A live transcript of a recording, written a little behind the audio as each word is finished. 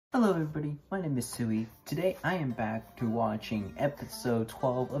Hello everybody, my name is Sui. Today I am back to watching episode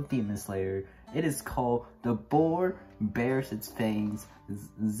 12 of Demon Slayer. It is called The Boar Bears Its Fangs,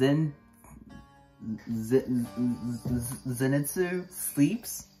 Zenitsu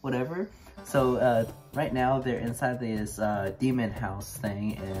Sleeps, whatever. So right now they're inside this demon house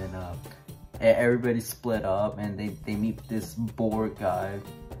thing, and everybody split up and they meet this boar guy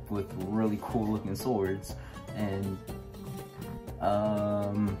with really cool looking swords, and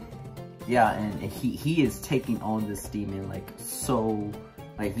yeah, and he is taking on this demon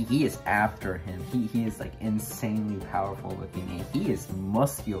he is after him. He is like insanely powerful looking, and he is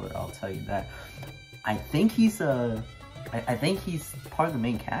muscular, I'll tell you that. I think he's I think he's part of the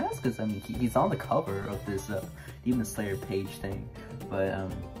main cast, because I mean he's on the cover of this Demon Slayer page thing, but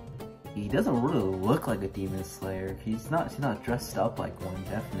he doesn't really look like a Demon Slayer. He's not dressed up like one,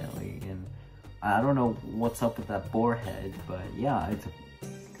 definitely, and I don't know what's up with that boar head, but yeah, it's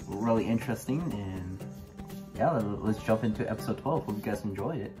really interesting, and yeah, let's jump into episode 12. Hope you guys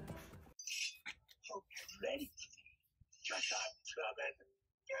enjoy it. Hope you're ready for me. Just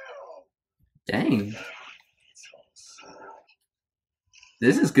Dang.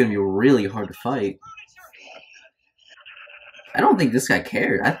 This is gonna be really hard to fight. I don't think this guy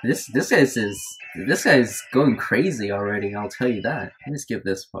cared. This guy's going crazy already, I'll tell you that. Let me skip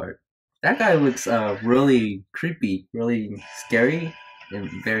this part. That guy looks really creepy, really scary, and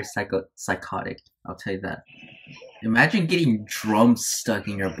very psychotic, I'll tell you that. Imagine getting drums stuck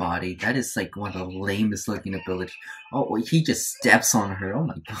in your body. That is like one of the lamest looking abilities. Oh, he just steps on her. Oh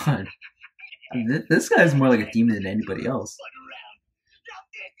my god. This guy is more like a demon than anybody else.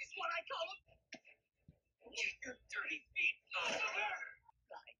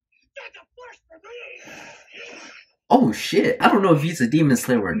 Oh shit, I don't know if he's a Demon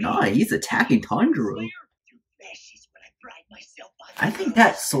Slayer or not. He's attacking Tanjiro. I think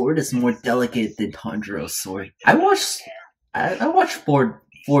that sword is more delicate than Tanjiro's sword. I watched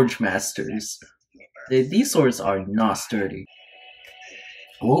Forge Masters. These swords are not sturdy.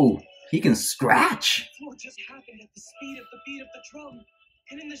 Whoa, he can scratch!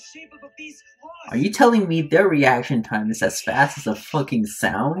 Are you telling me their reaction time is as fast as a fucking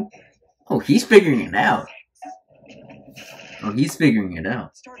sound? Oh, he's figuring it out. Oh, he's figuring it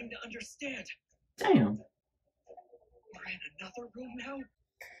out. Starting to understand. Damn. We're in another room now.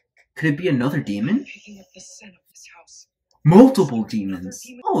 Could it be another demon? Picking up the scent of this house. Multiple demons.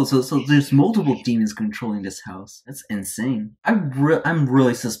 Oh, so there's multiple demons controlling this house. That's insane. I'm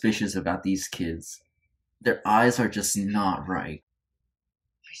really suspicious about these kids. Their eyes are just not right.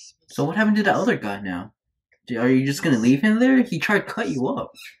 So what happened to the other guy now? Are you just gonna leave him there? He tried to cut you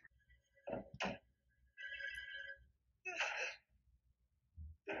up.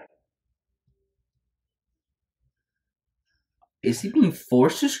 Is he being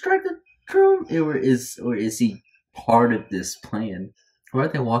forced to strike the drum, or is he part of this plan? Why are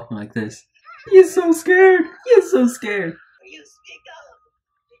they walking like this? He's so scared. He's so scared. You speak up.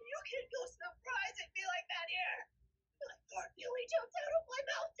 You can't go surprising me like that here. My heart nearly jumped out of my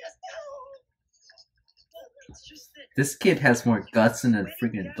mouth just now. It's just that This kid has more guts than a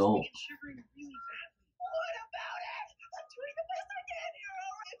freaking adult. What about it? I'm doing the best I can here.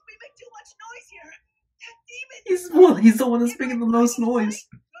 If we make too much noise here, that demon. He's the one that's making the most noise.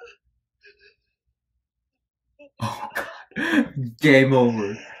 Oh god. Game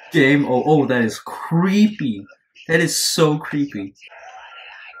over. Game over. Oh, that is creepy. That is so creepy.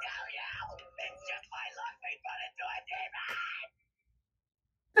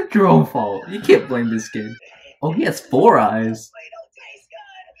 That's your own fault. You can't blame this kid. Oh, he has 4 eyes.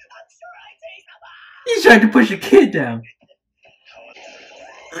 He's trying to push a kid down.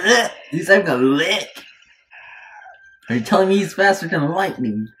 He's having a lick. Are you telling me he's faster than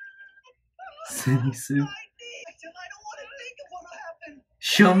lightning? Zenitsu.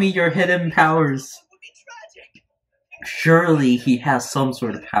 Show me your hidden powers. Surely he has some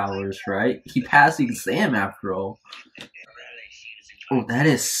sort of powers, right? He passed the exam after all. Oh, that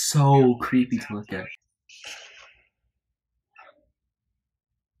is so creepy to look at.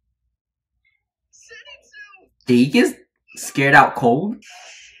 Did he get scared out cold?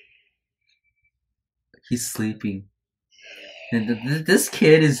 He's sleeping. And this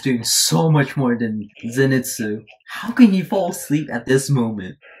kid is doing so much more than Zenitsu. How can he fall asleep at this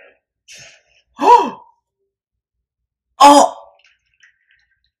moment? Oh! Oh!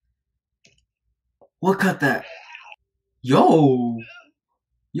 What got that? Yo!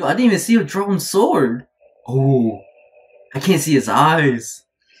 Yo, I didn't even see a drawn sword. Oh, I can't see his eyes.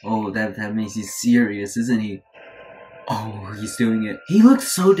 Oh, that means he's serious, isn't he? Oh, he's doing it. He looks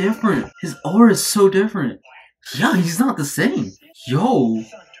so different. His aura is so different. Yeah, he's not the same. Yo.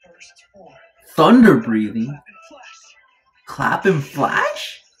 thunder breathing. Clap and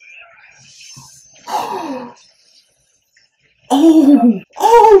flash. Clap and flash? Oh!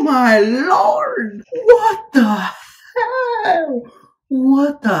 Oh my lord! What the hell?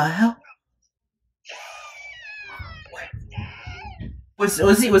 What the hell?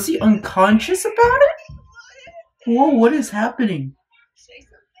 Was he unconscious about it? Whoa, what is happening?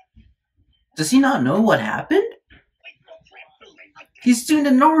 Does he not know what happened? He's doing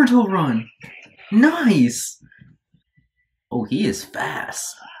the Naruto run. Nice. Oh, he is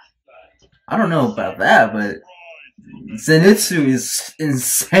fast. I don't know about that, but Zenitsu is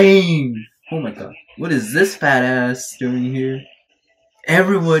insane. Oh my god. What is this fat ass doing here?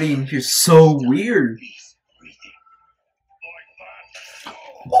 Everybody in here's so weird.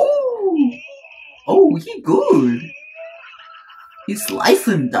 Oh! Oh, he good. He's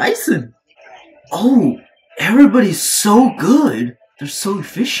slicing, dicing. Oh, everybody's so good. They're so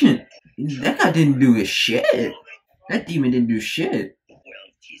efficient. That guy didn't do his shit. That demon didn't do shit.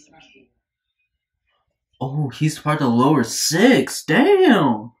 Oh, he's part of the lower six.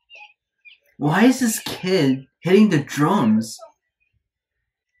 Damn. Why is this kid hitting the drums?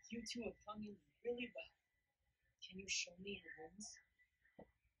 You two have hung in really well. Can you show me your rooms?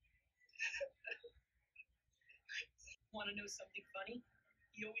 Want to know something funny?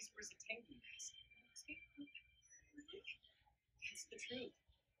 He always wears a tangy mask. It's the truth.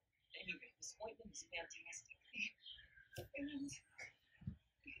 Anyway, this ointment is fantastic. And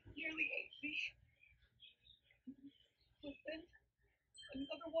it nearly ate me. But then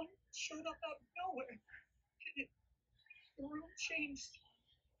another one showed up out of nowhere. The room changed.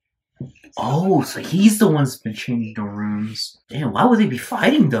 Oh, so he's the one that's been changing the rooms. Damn, why would they be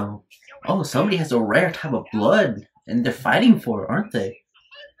fighting though? Oh, somebody has a rare type of blood, and they're fighting for it, aren't they?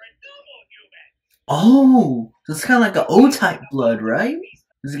 Oh, so it's kind of like an O-type blood, right?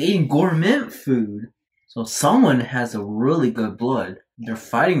 It's like eating gourmet food. So someone has a really good blood. They're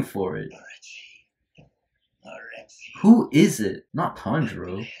fighting for it. Who is it? Not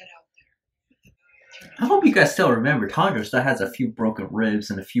Tanjiro. I hope you guys still remember Tanjiro still has a few broken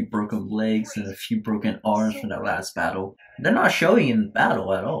ribs and a few broken legs and a few broken arms from that last battle. They're not showing in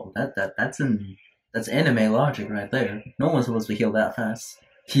battle at all. That's anime logic right there. No one's supposed to heal that fast.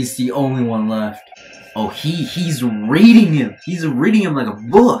 He's the only one left. Oh, he's reading him. He's reading him like a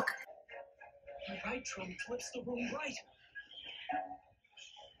book. The right drum flips the room right.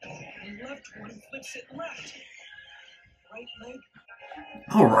 The left one flips it left. Right leg.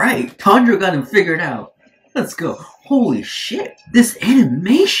 Alright, Tanjiro got him figured out. Let's go. Holy shit. This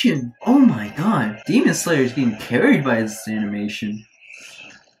animation. Oh my god. Demon Slayer is getting carried by this animation.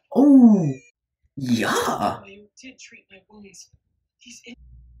 Oh. Yeah. You did treat my wounds.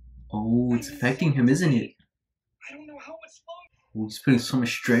 Oh, it's affecting him, isn't it? I don't know how much longer. Oh, he's putting so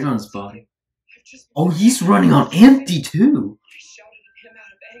much strain on his body. Oh, he's running on empty too. I shouted at him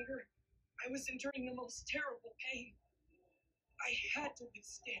out of anger. I was enduring the most terrible pain. I had to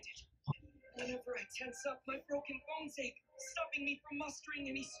withstand it. Whenever I tense up, my broken bones ache, stopping me from mustering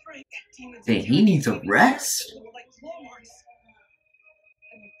any strength. Hey, he needs a rest. Like claw marks.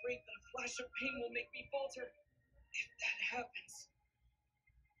 I'm afraid that a flash of pain will make me falter. If that happens,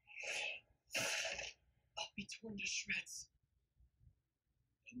 I'll be torn to shreds.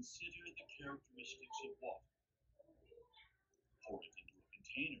 Consider the characteristics of water. Pour it into a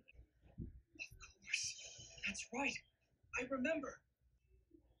container. Of course. That's right. I remember.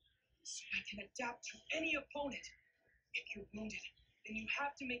 So I can adapt to any opponent. If you're wounded, then you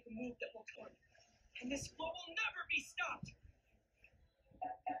have to make a move that will kill him. And this flow will never be stopped.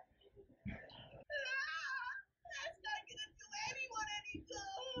 That's not gonna do anyone any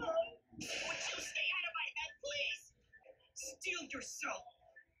good. Would you stay out of my head, please? Steel yourself.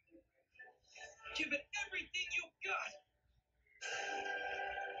 Give it everything you've got.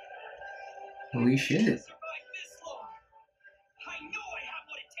 Holy shit. I know I have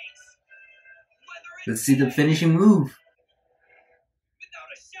what it takes. Let's see the finishing move. Without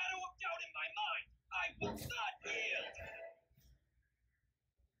a shadow of doubt in my mind, I will not yield.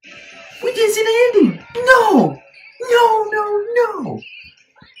 We didn't see the ending. No. No.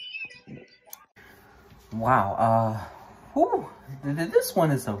 Wow. Whew. This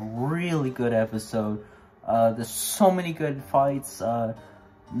one is a really good episode. There's so many good fights.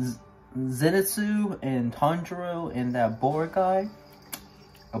 Zenitsu and Tanjiro and that boar guy.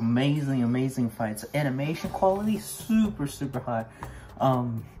 Amazing fights. Animation quality super high.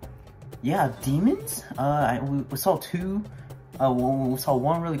 Yeah, demons. We saw two we saw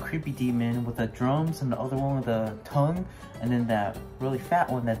one really creepy demon with the drums and the other one with the tongue, and then that really fat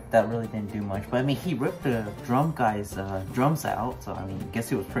one that really didn't do much. But I mean, he ripped the drum guy's drums out, so I mean, I guess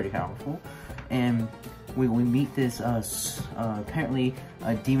he was pretty powerful. And we meet this apparently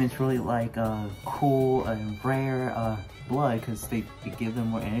demons really like cool and rare blood because they give them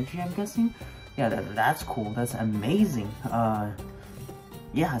more energy, I'm guessing. Yeah, that's cool. That's amazing.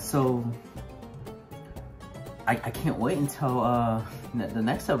 Yeah, so I can't wait until the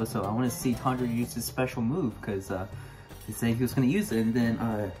next episode. I want to see Tanjiro use his special move because he said he was going to use it, and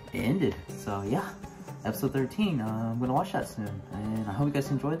then it ended. So yeah, episode 13. I'm going to watch that soon, and I hope you guys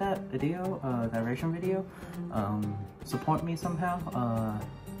enjoyed that video, that reaction video. Support me somehow,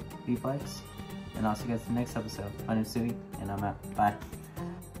 leave likes, and I'll see you guys in the next episode. My name's Suey, and I'm out. Bye.